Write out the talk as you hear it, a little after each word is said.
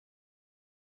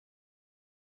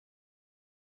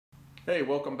Hey,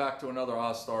 welcome back to another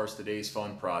Ozzstar's Today's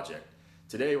Fun project.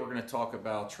 Today we're going to talk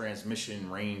about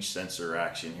transmission range sensor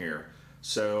action here.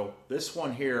 So this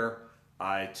one here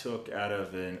I took out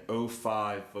of an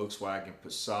 05 Volkswagen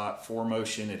Passat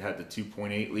 4Motion. It had the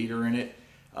 2.8 liter in it.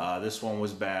 This one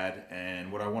was bad,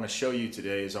 and what I want to show you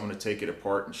today is I'm going to take it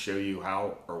apart and show you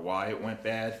how or why it went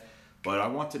bad. But I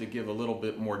wanted to give a little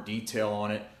bit more detail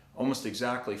on it. Almost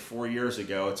exactly 4 years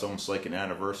ago, it's almost like an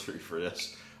anniversary for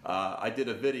this, I did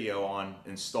a video on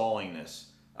installing this.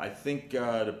 I think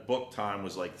the book time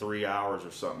was like 3 hours or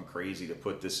something crazy to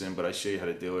put this in, but I show you how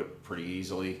to do it pretty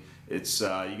easily. It's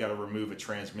you got to remove a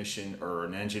transmission or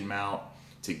an engine mount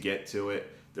to get to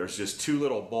it. There's just two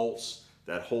little bolts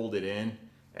that hold it in,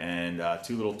 and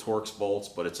two little Torx bolts,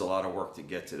 but it's a lot of work to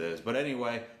get to those. But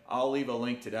anyway, I'll leave a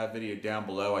link to that video down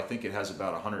below. I think it has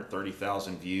about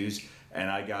 130,000 views, and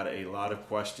I got a lot of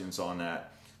questions on that.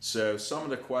 So some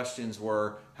of the questions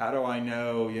were, how do I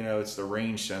know, it's the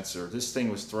range sensor? This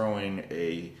thing was throwing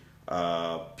a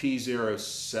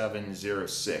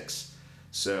P0706.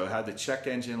 So it had the check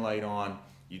engine light on.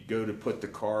 You'd go to put the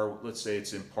car, let's say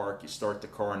it's in park, you start the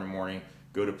car in the morning,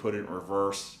 go to put it in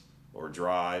reverse or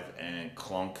drive, and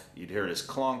clunk. You'd hear this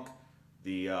clunk.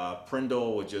 The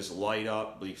Prindle would just light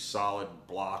up, be solid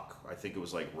block. I think it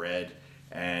was like red,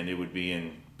 and it would be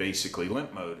in basically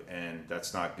limp mode, and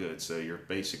that's not good. So you're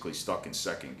basically stuck in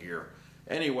second gear.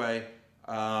 Anyway,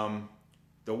 the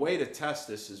way to test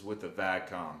this is with the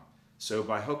VAGCOM. So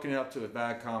by hooking it up to the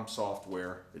VAGCOM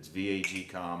software, it's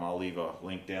VAGCOM. I'll leave a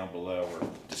link down below or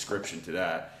description to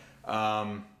that.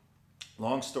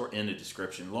 Long story in the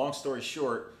description. Long story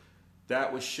short,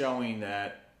 that was showing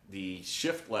that the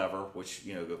shift lever, which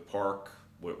the park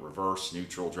with reverse,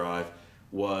 neutral, drive,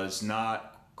 was not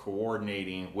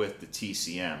coordinating with the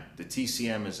TCM. The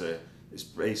TCM is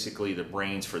basically the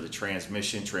brains for the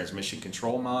transmission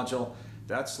control module.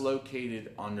 That's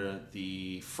located under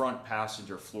the front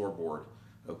passenger floorboard,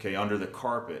 okay, under the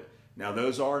carpet. Now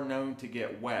those are known to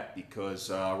get wet because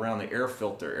around the air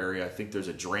filter area, I think there's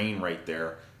a drain right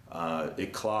there.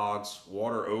 It clogs,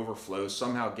 water overflows,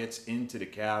 somehow gets into the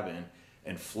cabin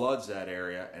and floods that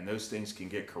area, and those things can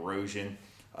get corrosion.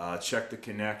 Check the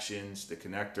connections, the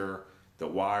connector, the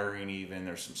wiring even.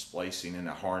 There's some splicing in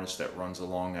the harness that runs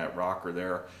along that rocker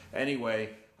there.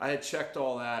 Anyway, I had checked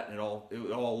all that, and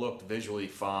it all looked visually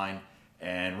fine,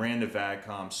 and ran the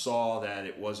VAGCOM, saw that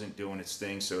it wasn't doing its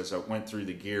thing. So as I went through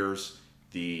the gears,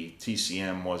 the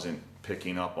TCM wasn't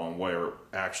picking up on where it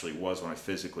actually was when I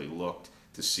physically looked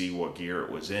to see what gear it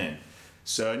was in.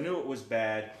 So I knew it was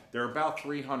bad. They're about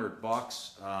 300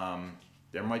 bucks.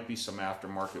 There might be some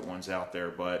aftermarket ones out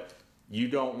there, but you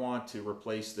don't want to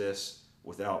replace this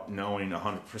without knowing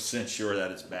 100% sure that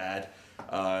it's bad.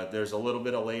 There's a little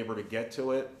bit of labor to get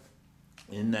to it.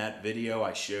 In that video,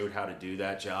 I showed how to do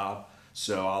that job.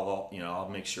 So I'll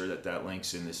make sure that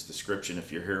link's in this description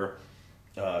if you're here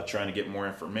trying to get more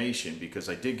information, because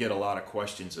I did get a lot of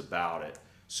questions about it.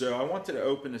 So I wanted to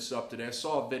open this up today. I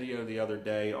saw a video the other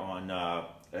day on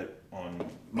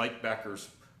Mike Becker's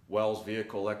Wells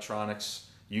Vehicle Electronics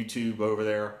YouTube over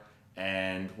there,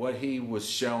 and what he was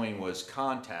showing was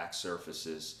contact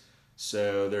surfaces.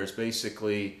 So there's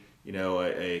basically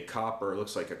a copper, it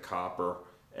looks like a copper,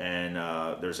 and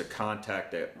there's a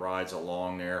contact that rides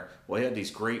along there. Well, he had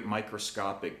these great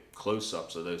microscopic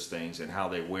close-ups of those things and how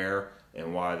they wear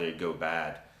and why they go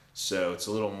bad. So it's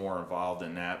a little more involved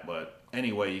in that, but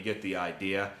anyway, you get the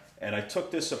idea. And I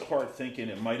took this apart thinking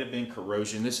it might have been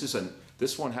corrosion.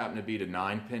 This one happened to be the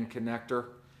 9-pin connector.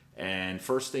 And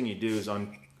first thing you do is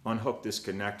unhook this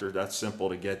connector. That's simple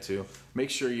to get to. Make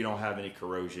sure you don't have any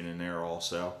corrosion in there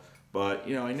also.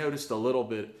 But I noticed a little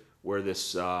bit where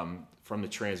this from the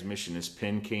transmission, this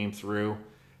pin came through,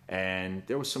 and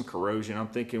there was some corrosion. I'm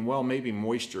thinking, well, maybe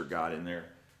moisture got in there.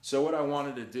 So what I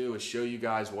wanted to do is show you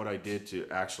guys what I did to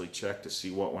actually check to see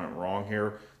what went wrong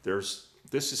here.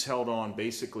 This is held on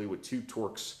basically with two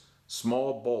Torx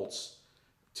small bolts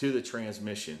to the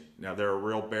transmission. Now they're a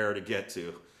real bear to get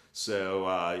to. So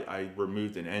I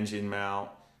removed an engine mount.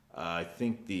 I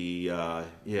think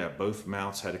both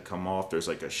mounts had to come off. There's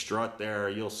like a strut there.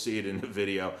 You'll see it in the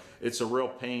video. It's a real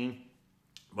pain.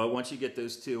 But once you get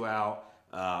those two out,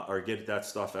 or get that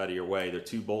stuff out of your way, the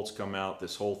two bolts come out,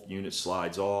 this whole unit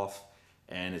slides off,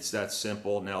 and it's that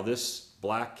simple. Now this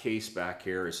black case back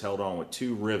here is held on with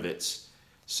two rivets.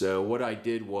 So what I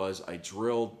did was I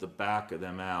drilled the back of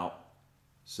them out.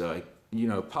 So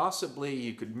possibly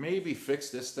you could maybe fix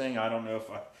this thing. I don't know if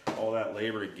all that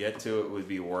labor to get to it would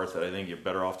be worth it. I think you're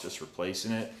better off just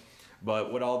replacing it.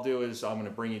 But what I'll do is I'm going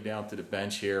to bring you down to the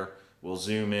bench here. We'll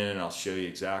zoom in and I'll show you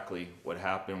exactly what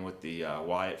happened with the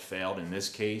why it failed in this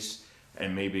case.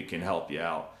 and maybe it can help you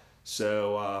out.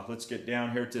 So let's get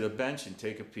down here to the bench and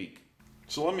take a peek.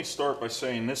 So let me start by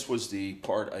saying this was the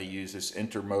part I used, this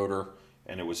intermotor,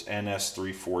 and it was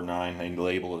NS349. They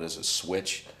label it as a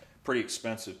switch. Pretty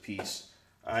expensive piece.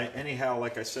 Anyhow,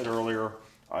 like I said earlier,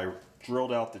 I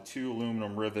drilled out the 2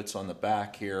 aluminum rivets on the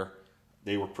back here.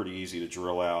 They were pretty easy to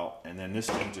drill out, and then this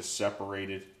thing just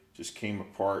separated, just came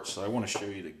apart. So I want to show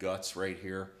you the guts right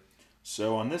here.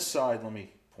 So on this side, let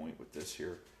me point with this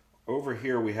here. Over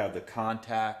here we have the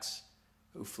contacts.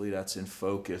 Hopefully that's in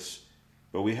focus.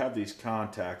 But we have these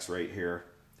contacts right here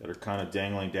that are kind of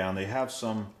dangling down. They have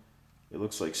some, it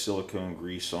looks like silicone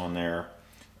grease on there.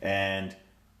 And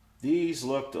these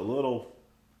looked a little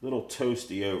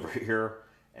toasty over here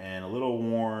and a little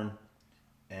worn.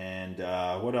 And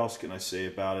what else can I say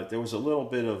about it? There was a little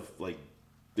bit of like,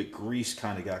 the grease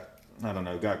kind of got, I don't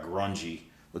know, got grungy.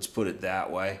 Let's put it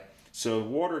that way. So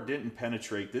water didn't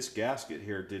penetrate. This gasket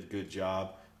here did a good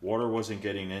job. Water wasn't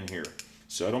getting in here.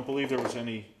 So I don't believe there was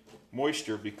any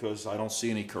moisture because I don't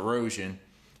see any corrosion.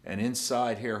 And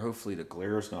inside here, hopefully the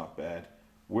glare is not bad.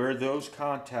 Where those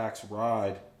contacts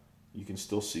ride, you can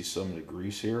still see some of the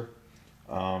grease here.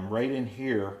 Right in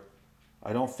here,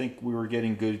 I don't think we were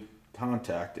getting good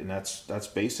contact, and that's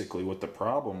basically what the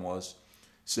problem was.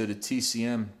 So the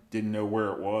TCM didn't know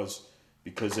where it was,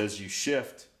 because as you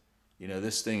shift, you know,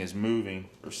 this thing is moving,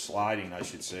 or sliding I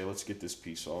should say. Let's get this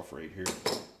piece off right here.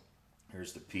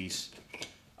 Here's the piece.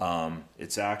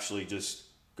 It's actually just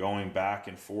going back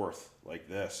and forth like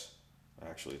this.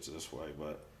 Actually it's this way,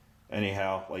 but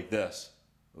anyhow, like this.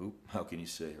 Oop, how can you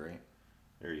see, right?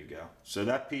 There you go. So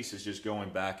that piece is just going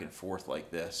back and forth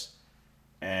like this.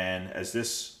 And as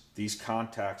these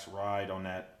contacts ride on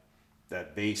that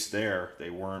base there, they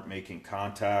weren't making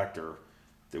contact, or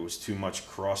there was too much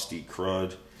crusty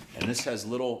crud. And this has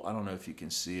little, I don't know if you can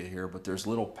see it here, but there's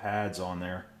little pads on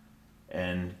there.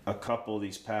 And a couple of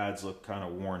these pads look kind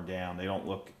of worn down. They don't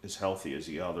look as healthy as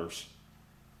the others.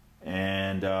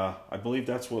 And I believe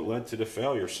that's what led to the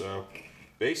failure. So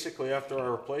basically after I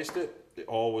replaced it,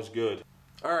 all was good.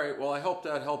 All right, well, I hope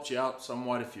that helped you out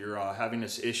somewhat if you're having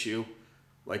this issue.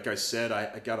 Like I said,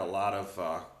 I got a lot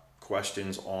of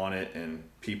questions on it, and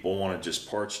people want to just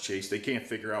parts chase. They can't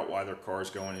figure out why their car is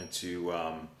going into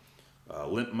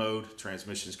limp mode.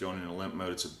 Transmission's going into limp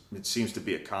mode. It seems to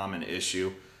be a common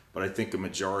issue, but I think the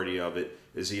majority of it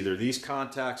is either these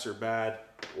contacts are bad,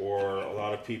 or a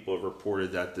lot of people have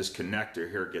reported that this connector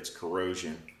here gets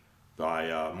corrosion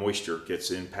by moisture gets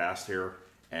in past here,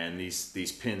 and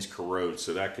these pins corrode,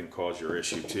 so that can cause your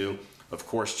issue too. Of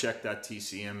course, check that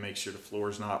TCM, make sure the floor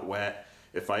is not wet.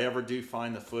 If I ever do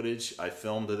find the footage, I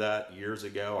filmed that years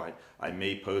ago. I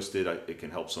may post it. It can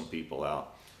help some people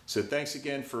out. So thanks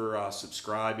again for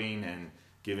subscribing and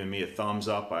giving me a thumbs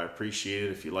up. I appreciate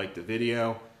it if you like the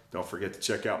video. Don't forget to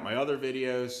check out my other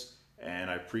videos, and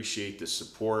I appreciate the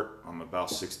support. I'm about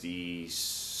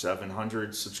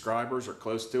 6,700 subscribers, or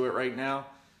close to it right now.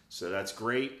 So that's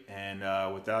great, and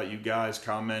without you guys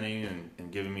commenting and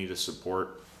giving me the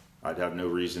support, I'd have no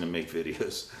reason to make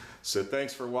videos. So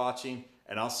thanks for watching,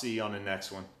 and I'll see you on the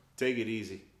next one. Take it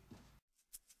easy.